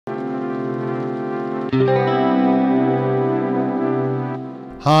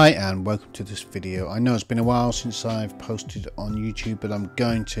Hi and welcome to this video. I know it's been a while since I've posted on YouTube, but I'm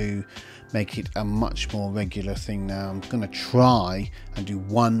going to make it a much more regular thing now. I'm going to try and do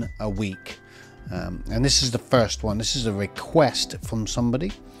one a week. And this is the first one. This is a request from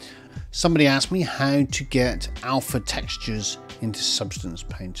somebody. Somebody asked me how to get alpha textures into Substance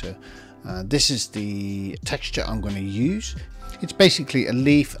Painter. This is the texture I'm going to use. It's basically a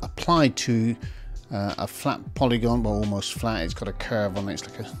leaf applied to a flat polygon, well, almost flat. It's got a curve on it. It's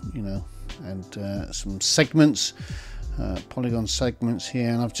like a, and some segments, polygon segments here.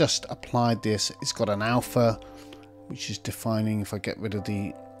 And I've just applied this. It's got an alpha, which is defining. If I get rid of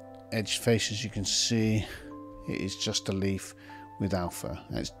the edge faces, you can see it is just a leaf with alpha.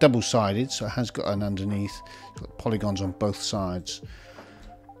 And it's double-sided, so it has got an underneath. It's got polygons on both sides.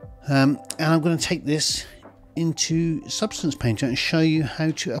 And I'm going to take this into Substance Painter and show you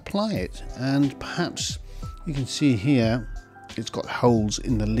how to apply it. And perhaps you can see here it's got holes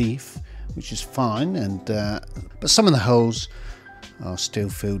in the leaf, which is fine, and but some of the holes are still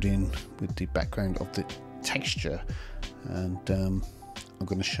filled in with the background of the texture, and I'm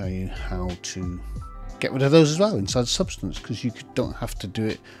going to show you how to get rid of those as well inside Substance, because you don't have to do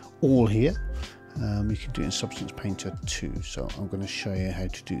it all here. You can do it in Substance Painter too, so I'm going to show you how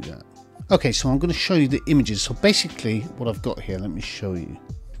to do that. Okay, so I'm going to show you the images. So basically what I've got here, let me show you.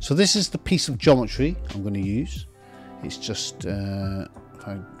 So this is the piece of geometry I'm going to use. It's just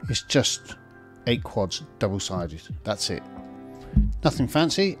 8 quads double-sided. That's it. Nothing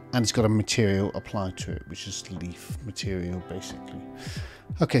fancy, and it's got a material applied to it, which is leaf material basically.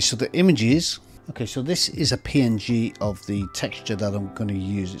 Okay, so the images. Okay, so this is a PNG of the texture that I'm going to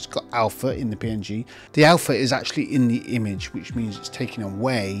use. It's got alpha in the PNG. The alpha is actually in the image, which means it's taken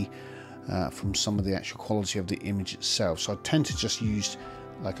away from some of the actual quality of the image itself. So I tend to just use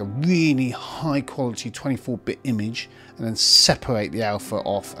like a really high quality 24-bit image and then separate the alpha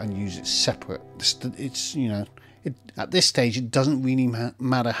off and use it separate. It's, at this stage it doesn't really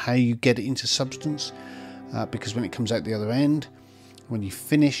matter how you get it into Substance, because when it comes out the other end, when you've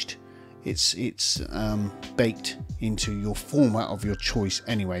finished, it's baked into your format of your choice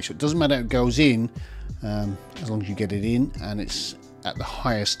anyway. So it doesn't matter, it goes in as long as you get it in and it's at the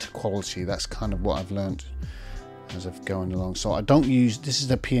highest quality. That's kind of what I've learned as I've going along. So I don't use, this is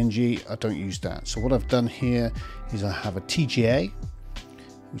the PNG, I don't use that. So what I've done here is I have a TGA,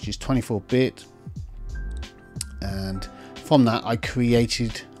 which is 24-bit, and from that I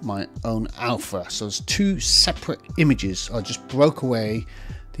created my own alpha. So there's 2 separate images. I just broke away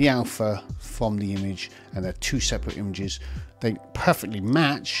the alpha from the image, and they're 2 separate images. They perfectly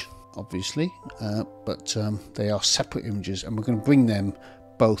match, obviously, but they are separate images, and we're going to bring them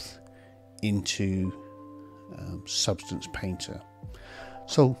both into Substance Painter.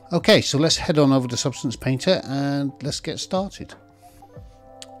 So okay, so let's head on over to Substance Painter and let's get started.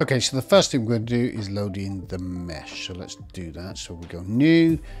 Okay, so the first thing we're going to do is load in the mesh. So let's do that. So we go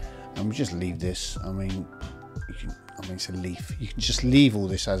new, and we just leave this. I mean, it's a leaf. You can just leave all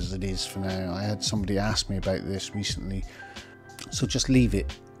this as it is for now. I had somebody ask me about this recently, so just leave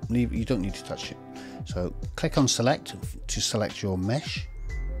it. You don't need to touch it. So click on select to select your mesh,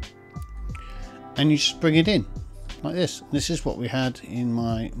 and you just bring it in like this. This is what we had in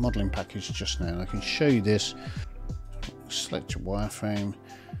my modeling package just now. I can show you this. Select your wireframe,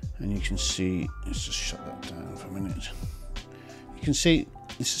 and you can see, let's just shut that down for a minute. You can see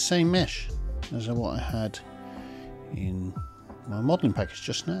it's the same mesh as what I had in my modeling package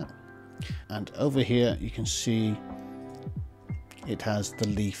just now. And over here you can see it has the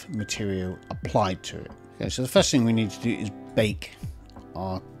leaf material applied to it. Okay, so the first thing we need to do is bake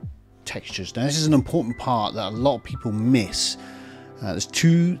our textures. Now this is an important part that a lot of people miss. There's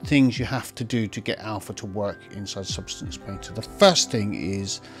 2 things you have to do to get alpha to work inside Substance Painter. The first thing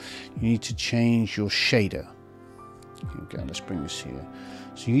is you need to change your shader. Okay, let's bring this here.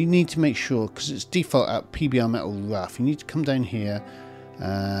 So you need to make sure, because it's default at PBR Metal Rough, you need to come down here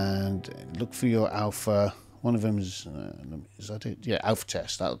and look for your alpha. One of them is that it? Yeah, alpha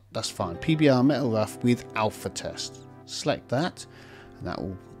test. That's fine. PBR Metal Rough with alpha test. Select that, and that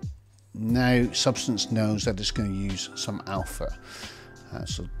will, now Substance knows that it's going to use some alpha.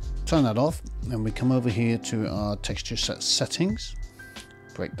 So turn that off, and we come over here to our texture set settings.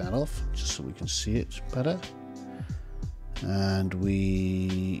 Break that off just so we can see it better. And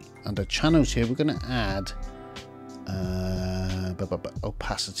we, under channels here, we're going to add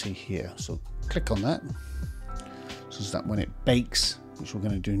opacity here. So click on that, so that when it bakes, which we're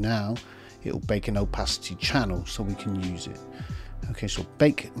going to do now, it will bake an opacity channel so we can use it. Okay, so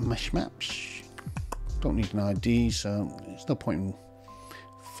bake mesh maps. Don't need an ID, so there's no point in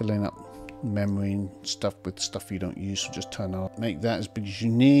filling up memory and stuff with stuff you don't use, so just turn on. Make that as big as you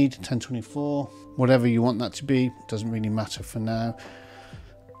need, 1024, whatever you want that to be, doesn't really matter for now.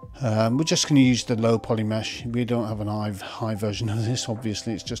 We're just going to use the low poly mesh. We don't have an high version of this,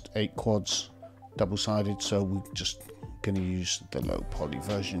 obviously. It's just 8 quads, double-sided, so we're just going to use the low poly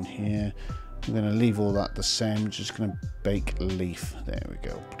version here. We're going to leave all that the same. We're just going to bake leaf. There we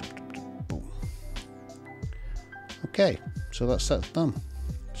go. Boom. Okay, so that's done.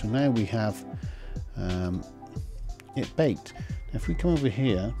 So now we have it baked. Now if we come over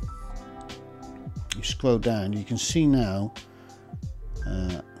here, you scroll down, you can see now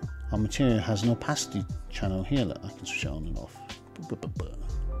our material has an opacity channel here. Look, I can switch it on and off.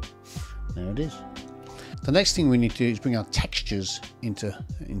 There it is. The next thing we need to do is bring our textures into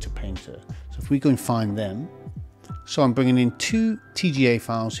Painter. So if we go and find them, so I'm bringing in 2 TGA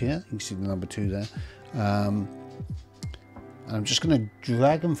files here. You can see the number 2 there. And I'm just going to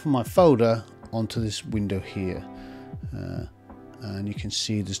drag them from my folder onto this window here. And you can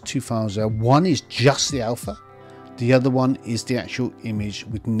see there's 2 files there. One is just the alpha. The other one is the actual image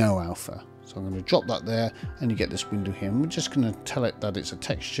with no alpha. So I'm going to drop that there and you get this window here. And we're just going to tell it that it's a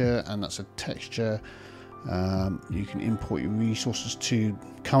texture and that's a texture. You can import your resources to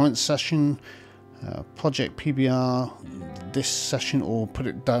current session, project PBR, this session, or put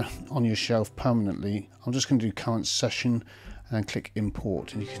it down on your shelf permanently. I'm just going to do current session and click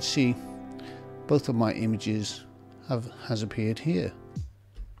import, and you can see both of my images has appeared here.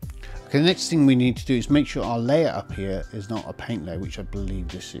 Okay, the next thing we need to do is make sure our layer up here is not a paint layer, which I believe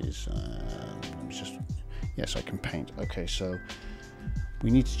this is. Let me just, yes, I can paint. Okay, so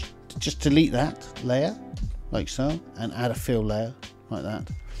we need to just delete that layer like so and add a fill layer like that,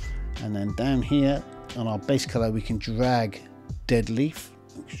 and then down here on our base color we can drag dead leaf,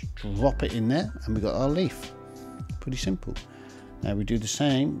 drop it in there, and we got our leaf. Pretty simple. Now we do the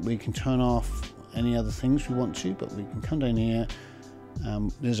same. We can turn off any other things we want to, but we can come down here.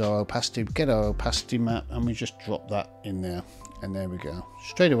 There's our opacity. We get our opacity map and we just drop that in there, and there we go.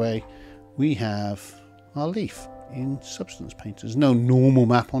 Straight away we have our leaf in Substance Painter. There's no normal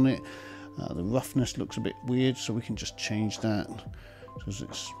map on it. The roughness looks a bit weird, so we can just change that so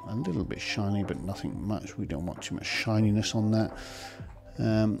it's a little bit shiny, but nothing much. We don't want too much shininess on that.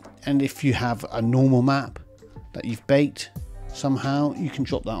 And if you have a normal map that you've baked somehow, you can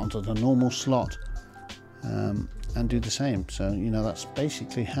drop that onto the normal slot and do the same. So you know, that's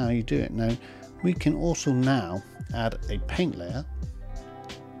basically how you do it. Now we can also now add a paint layer.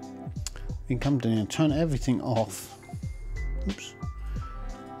 We can come down and turn everything off, oops,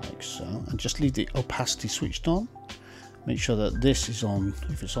 like so, and just leave the opacity switched on. Make sure that this is on.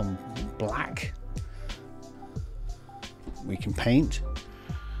 If it's on black, we can paint.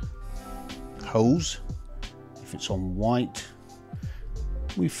 Hose, if it's on white,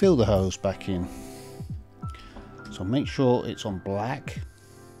 we fill the hose back in. So make sure it's on black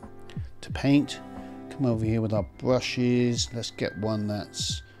to paint. Come over here with our brushes. Let's get one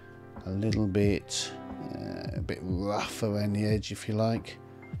that's a little bit rough around the edge, if you like.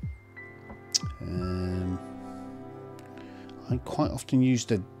 I quite often use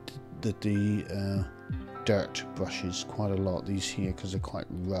the dirt brushes quite a lot, these here, because they're quite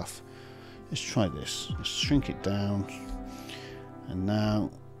rough. Let's try this. Let's shrink it down, and now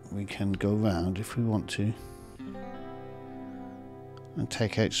we can go around if we want to and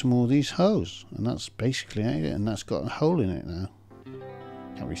take out some more of these holes, and that's basically it. And that's got a hole in it now.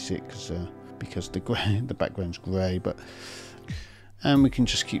 Can't really see it because the background's grey, but and we can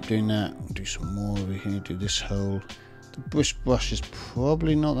just keep doing that. We'll do some more over here. Do this hole. The brush is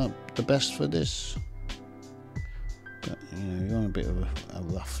probably not the best for this, but you know, you want a bit of a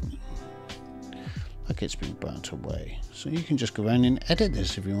rough, like it's been burnt away. So you can just go around and edit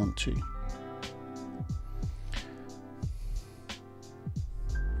this if you want to.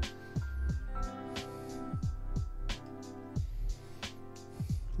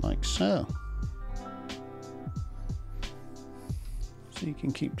 Like so. So you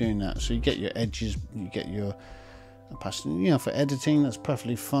can keep doing that. So you get your edges, you get your opacity. You know, for editing, that's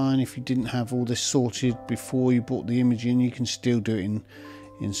perfectly fine. If you didn't have all this sorted before you brought the image in, you can still do it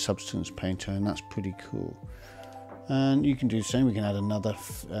in Substance Painter, and that's pretty cool. And you can do the same. We can add another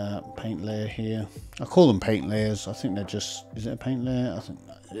paint layer here. I call them paint layers. I think they're just, is it a paint layer? I think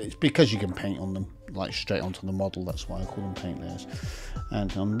it's because you can paint on them like straight onto the model. That's why I call them paint layers.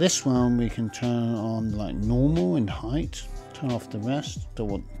 And on this one, we can turn on like normal and height. Turn off the rest. Don't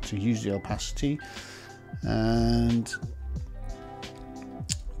want to use the opacity. And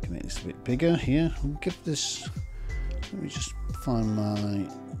can make this a bit bigger here. I'll give this, let me just find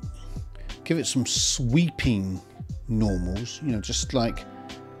give it some sweeping normals, you know, just like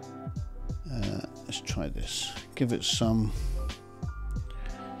Let's try this. Give it some.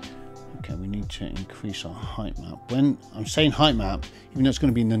 Okay, we need to increase our height map. When I'm saying height map, even though it's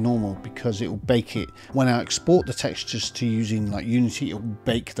going to be in the normal, because it will bake it. When I export the textures to using like Unity, it will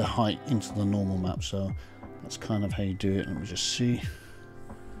bake the height into the normal map. So that's kind of how you do it. Let me just see.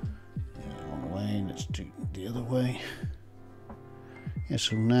 Yeah, wrong way. Let's do it the other way. Yeah,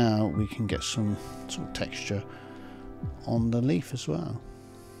 so now we can get some sort of texture on the leaf as well.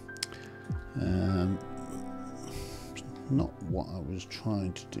 Not what I was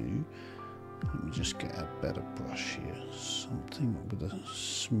trying to do. Let me just get a better brush here. Something with a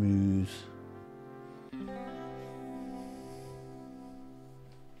smooth.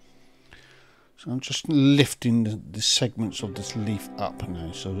 So I'm just lifting the segments of this leaf up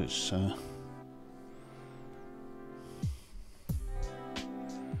now, so it's so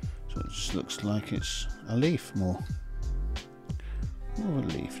it just looks like it's a leaf more of a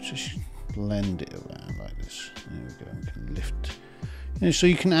leaf. Just blend it around like this. There we go. We can lift. You know, so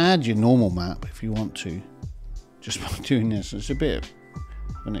you can add your normal map if you want to, just by doing this. It's a bit of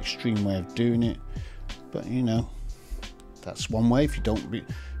an extreme way of doing it, but you know, that's one way. If you don't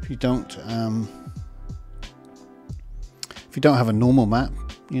have a normal map,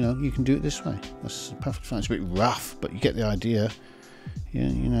 you know, you can do it this way. That's perfectly fine. It's a bit rough, but you get the idea. Yeah,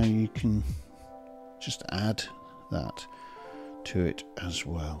 you know, you can just add that to it as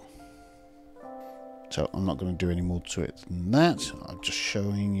well. So I'm not going to do any more to it than that. I'm just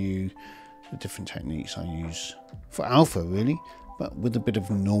showing you the different techniques I use for alpha, really, but with a bit of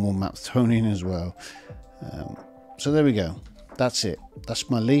normal map thrown in as well. So there we go. That's it. That's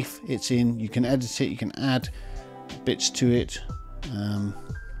my leaf. It's in. You can edit it. You can add bits to it.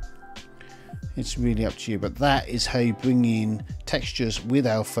 It's really up to you, but that is how you bring in textures with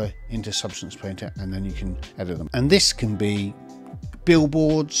alpha into Substance Painter, and then you can edit them. And this can be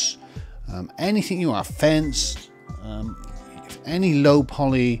billboards, anything you want, a fence, any low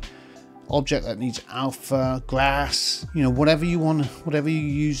poly object that needs alpha, grass, you know, whatever you want, whatever you're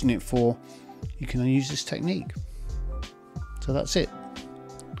using it for, you can use this technique. So that's it.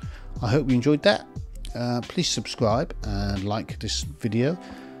 I hope you enjoyed that. Please subscribe and like this video.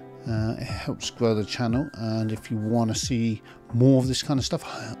 It helps grow the channel, and if you want to see more of this kind of stuff,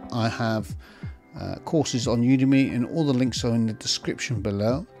 I have courses on Udemy, and all the links are in the description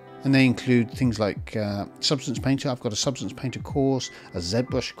below, and they include things like Substance Painter. I've got a Substance Painter course, a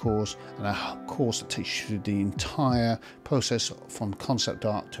ZBrush course, and a course that takes you through the entire process from concept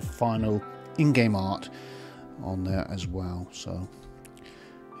art to final in-game art on there as well. So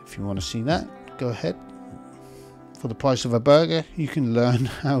if you want to see that, go ahead. For the price of a burger, you can learn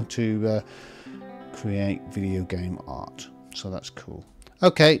how to create video game art. So that's cool.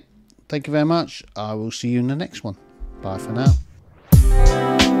 Okay, thank you very much. I will see you in the next one. Bye for now.